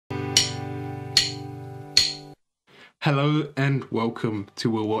Hello and welcome to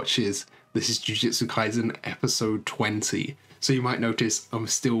Will Watches. This is Jujutsu Kaisen episode 20. So you might notice I'm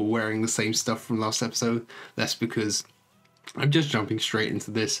still wearing the same stuff from last episode. That's because I'm just jumping straight into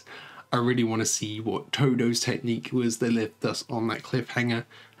this. I really want to see what Todo's technique was that left us on that cliffhanger,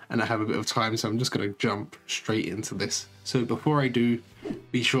 and I have a bit of time, so I'm just going to jump straight into this. So before I do,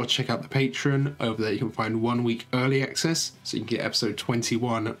 be sure to check out the Patreon. Over there you can find 1 week early access, so you can get episode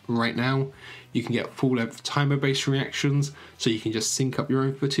 21 right now. You can get full-length timer-based reactions, so you can just sync up your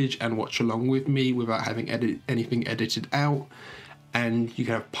own footage and watch along with me without having anything edited out. And you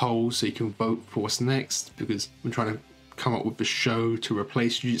can have polls, so you can vote for what's next, because I'm trying to come up with a show to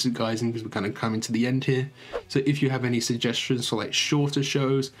replace Jujutsu Kaisen, because we're kind of coming to the end here. So if you have any suggestions for like shorter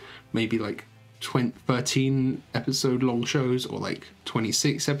shows, maybe like 13 episode long shows or like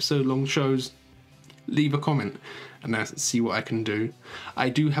 26 episode long shows, leave a comment and I'll see what I can do. I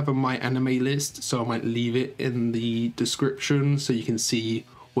do have a My Anime list, so I might leave it in the description so you can see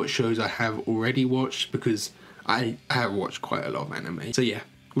what shows I have already watched, because I have watched quite a lot of anime. So yeah,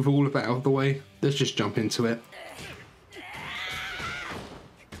 with all of that out of the way, let's just jump into it.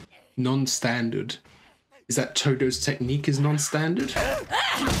 Non-standard. Is that Todo's technique is non-standard?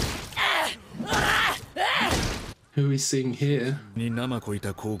 Who are we seeing here?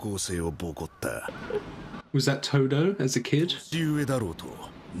 Was that Todo as a kid?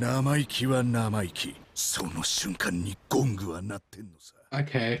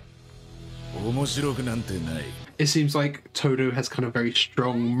 Okay. It seems like Todo has kind of very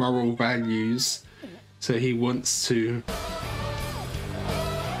strong moral values, so he wants to...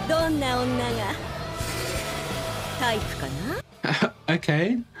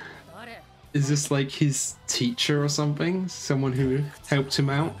 Okay. Is this like his teacher or something? Someone who helped him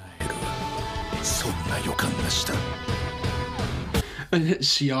out?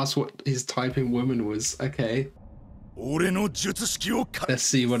 She asked what his type in woman was. Okay. Let's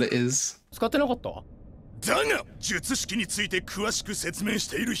see what it is.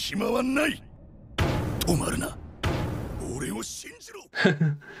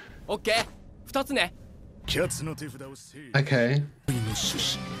 Okay. Okay.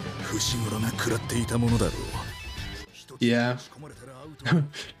 Yeah.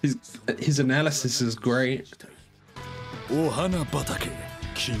 his analysis is great.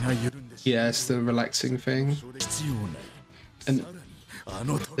 Yeah, it's the relaxing thing. And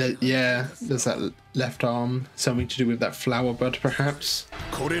yeah, there's that left arm, something to do with that flower bud perhaps.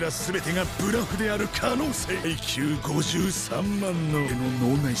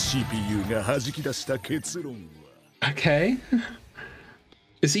 Okay.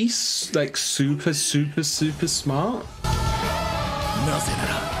 Is he like super smart?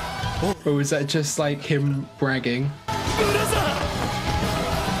 Or is that just like him bragging?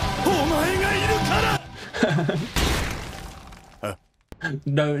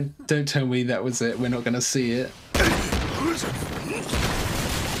 No, don't tell me that was it. We're not gonna see it.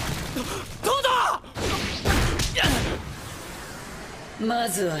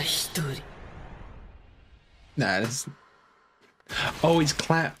 Nah, it's... Oh, his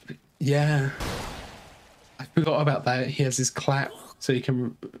clap. Yeah. I forgot about that. He has his clap, so he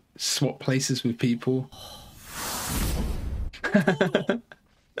can swap places with people.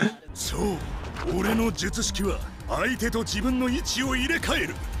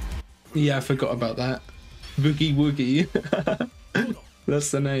 Yeah, I forgot about that. Boogie Woogie.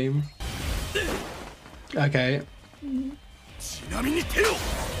 That's the name. Okay.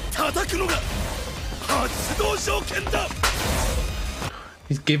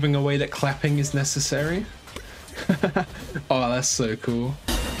 He's giving away that clapping is necessary. Oh, that's so cool.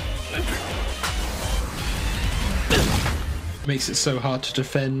 Makes it so hard to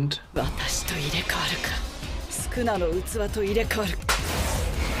defend.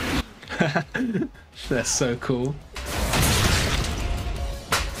 That's so cool.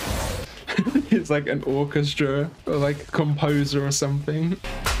 It's like an orchestra or like a composer or something.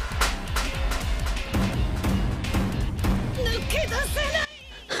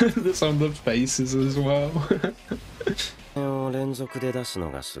 That's on the faces as well. Oh,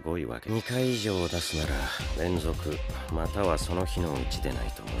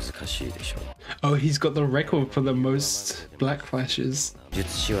 he's got the record for the most black flashes.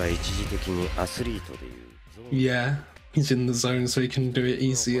 Yeah, he's in the zone so he can do it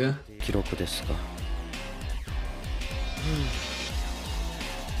easier.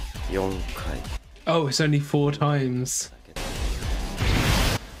 Oh, it's only 4 times.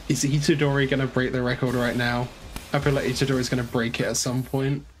 Is Itadori gonna break the record right now? I feel like Itadori's gonna break it at some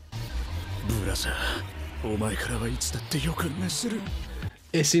point.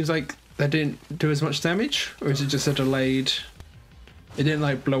 It seems like that didn't do as much damage? Or is it just a delayed... It didn't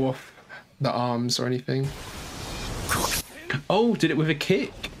like blow off the arms or anything. Oh, did it with a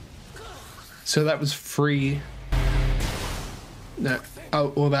kick? So that was free. No.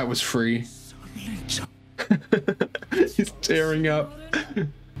 Oh, well, that was free. He's tearing up.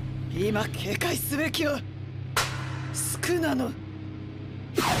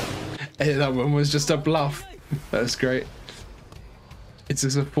 Hey, that one was just a bluff. That's great. Is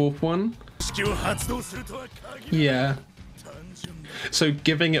this a fourth one? Yeah. So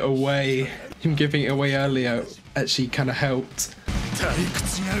giving it away, him giving it away earlier actually kind of helped.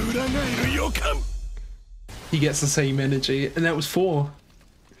 He gets the same energy, and that was 4.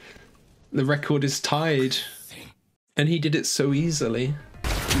 The record is tied, and he did it so easily.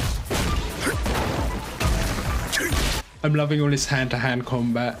 I'm loving all his hand-to-hand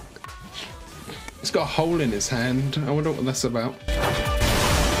combat. He's got a hole in his hand. I wonder what that's about.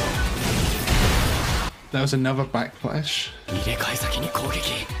 That was another backflash.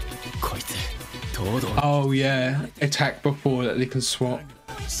 Oh yeah, attack before that they can swap.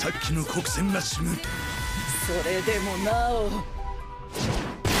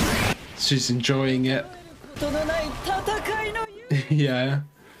 She's enjoying it. Yeah.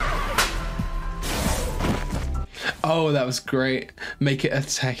 Oh, that was great. Make it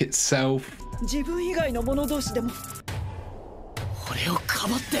attack itself.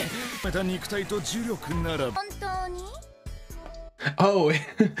 Oh,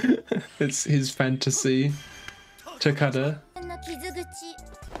 it's his fantasy. Takada.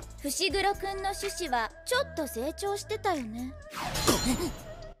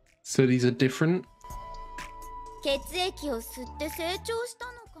 So these are different?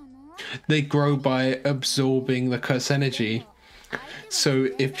 They grow by absorbing the curse energy. So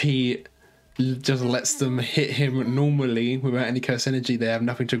if he just lets them hit him normally without any curse energy, they have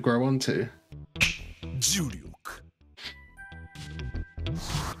nothing to grow onto.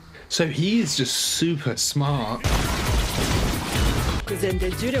 So he is just super smart.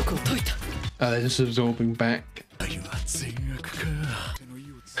 Oh, they're just absorbing back.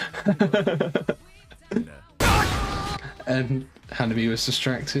 And Hanami was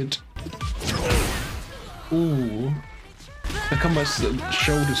distracted. Ooh. Look how much the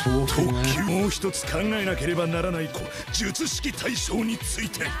shoulders were walking there.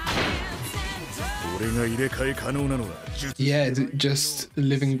 Yeah, is it just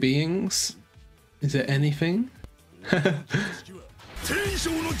living beings? Is it anything?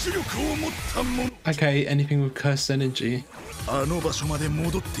 Okay, anything with cursed energy.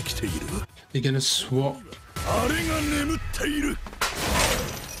 You're gonna swap.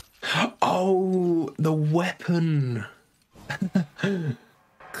 Oh, the weapon.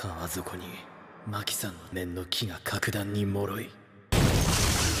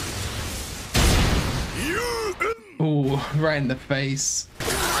 Oh, right in the face.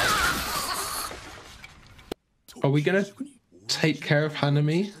 Are we gonna take care of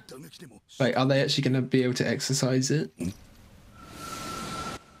Hanami? Like, are they actually gonna be able to exercise it?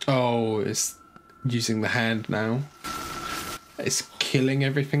 Oh, it's using the hand now. It's killing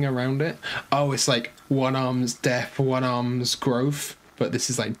everything around it. Oh, it's like one arm's death, one arm's growth, but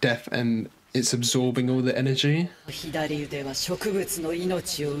this is like death and it's absorbing all the energy.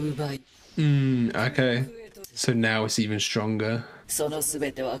 Okay. So now it's even stronger. Is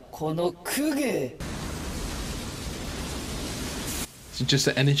it just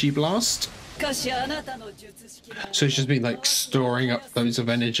an energy blast? So it's just been like storing up loads of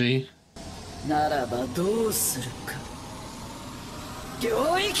energy.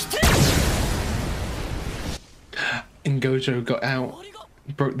 And Gojo got out,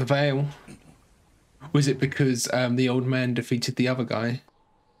 broke the veil. Was it because the old man defeated the other guy?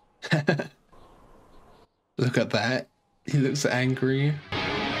 Look at that. He looks angry.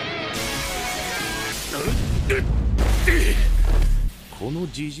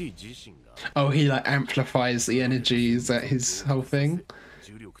 Oh, he like amplifies the energy. Is that his whole thing?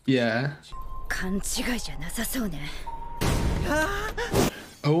 Yeah.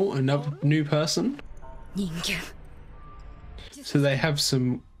 Oh, another new person? So they have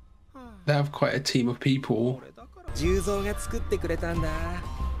some... They have quite a team of people.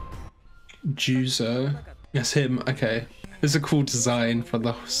 Juzo. That's him, okay. There's a cool design for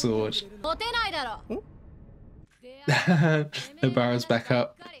the sword. The barrel's back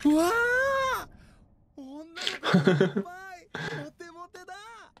up.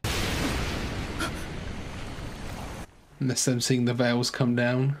 Unless I'm seeing the veils come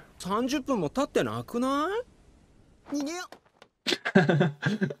down.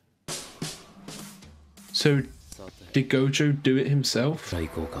 So, did Gojo do it himself?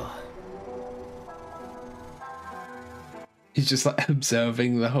 He's just like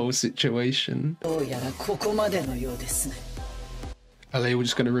observing the whole situation. Are they all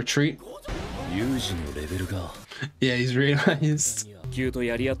just going to retreat? Yeah, he's realized.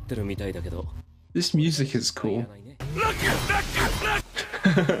 This music is cool.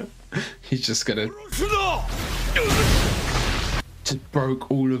 He's just gonna... Just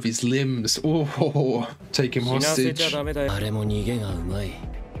broke all of his limbs. Oh, take him hostage.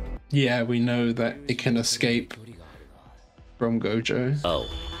 Yeah, we know that it can escape from Gojo.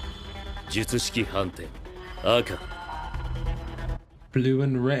 Blue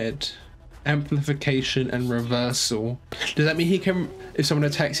and red. Amplification and reversal. Does that mean he can, if someone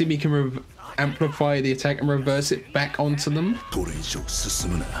attacks him, he can amplify the attack and reverse it back onto them?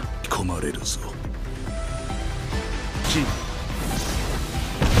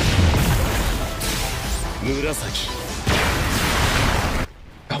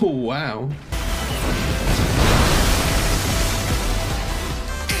 Oh wow.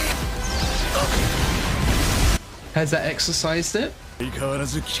 Has that exercised it?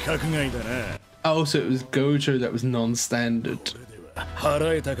 Oh, so it was Gojo that was non-standard.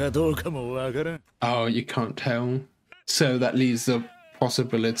 Oh, you can't tell. So that leaves the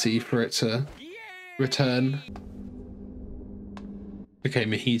possibility for it to return. Okay,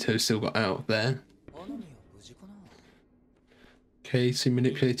 Mahito still got out there. Okay, so he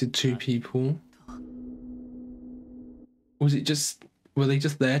manipulated 2 people. Was it just... Were they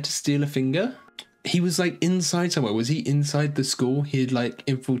just there to steal a finger? He was like inside somewhere. Was he inside the school? He had like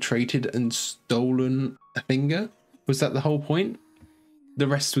infiltrated and stolen a finger? Was that the whole point? The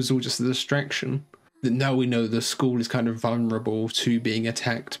rest was all just a distraction. Now we know the school is kind of vulnerable to being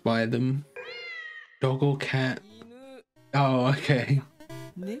attacked by them. Dog or cat? Oh, okay.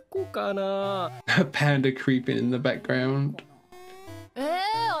 A panda creeping in the background.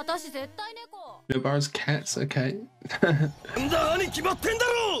 Nobara's cats, okay.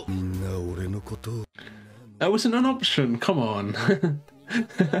 That wasn't an option, come on.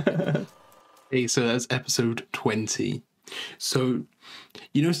 Okay, so that's episode 20. So,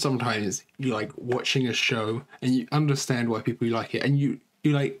 you know, sometimes you like watching a show and you understand why people like it and you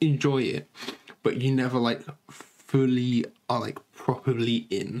like enjoy it, but you never like fully are like properly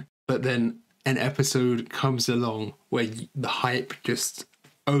in. But then an episode comes along where the hype just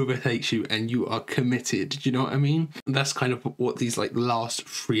overtakes you and you are committed. Do you know what I mean? That's kind of what these like last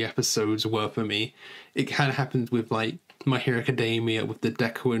 3 episodes were for me. It kind of happens with like My Hero Academia with the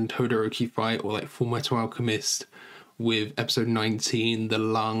Deku and Todoroki fight, or like Fullmetal Alchemist with episode 19, the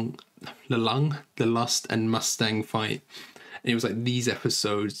Lust and Mustang fight. And it was like these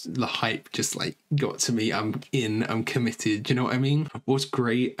episodes, the hype just like got to me. I'm in, I'm committed. Do you know what I mean? What's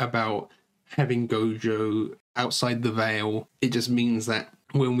great about having Gojo outside the veil, it just means that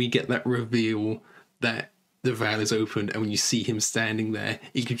when we get that reveal that the veil is opened and when you see him standing there,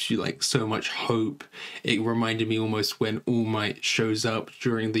 it gives you like so much hope. It reminded me almost when All Might shows up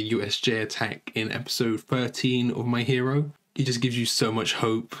during the USJ attack in episode 13 of My Hero. It just gives you so much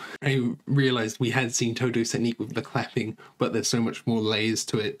hope. I realized we had seen Todo's technique with the clapping, but there's so much more layers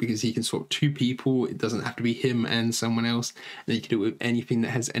to it because he can swap 2 people. It doesn't have to be him and someone else. And he can do it with anything that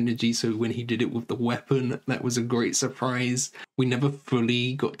has energy. So when he did it with the weapon, that was a great surprise. We never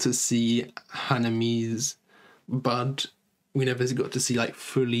fully got to see Hanami's bud. We never got to see like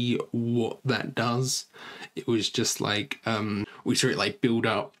fully what that does. It was just like we saw it like build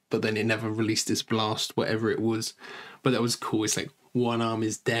up, but then it never released its blast, whatever it was. But that was cool. It's like one arm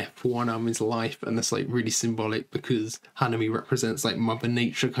is death, one arm is life, and that's like really symbolic because Hanami represents like Mother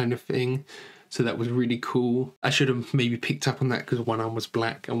Nature kind of thing. So that was really cool. I should have maybe picked up on that because one arm was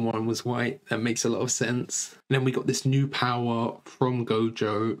black and one was white. That makes a lot of sense. And then we got this new power from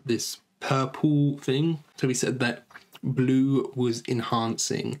Gojo, this purple thing. So we said that blue was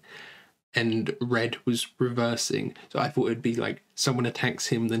enhancing and red was reversing. So I thought it'd be like someone attacks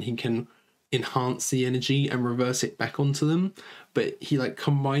him, then he can enhance the energy and reverse it back onto them. But he like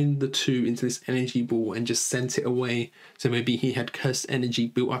combined the 2 into this energy ball and just sent it away. So maybe he had cursed energy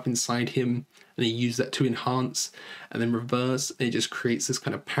built up inside him and he used that to enhance and then reverse, and it just creates this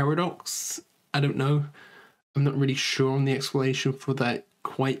kind of paradox. I don't know. I'm not really sure on the explanation for that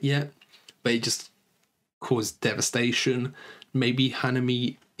quite yet, but it just caused devastation. Maybe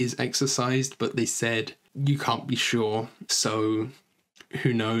Hanami is exorcised, but they said you can't be sure, so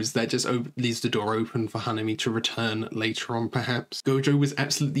who knows. That just leaves the door open for Hanami to return later on, perhaps. Gojo was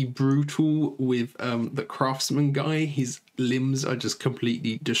absolutely brutal with the craftsman guy. His limbs are just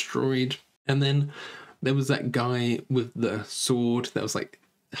completely destroyed. And then there was that guy with the sword that was like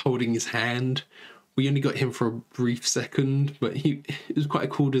holding his hand We only got him for a brief second, but it was quite a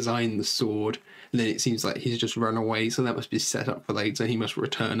cool design, the sword. And then it seems like he's just run away, so that must be set up for later. He must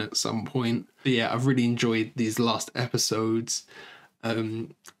return at some point. But yeah, I've really enjoyed these last episodes.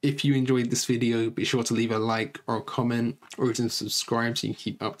 If you enjoyed this video, be sure to leave a like or a comment, or even subscribe so you can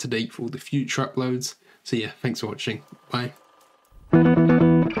keep up to date for all the future uploads. So yeah, thanks for watching. Bye.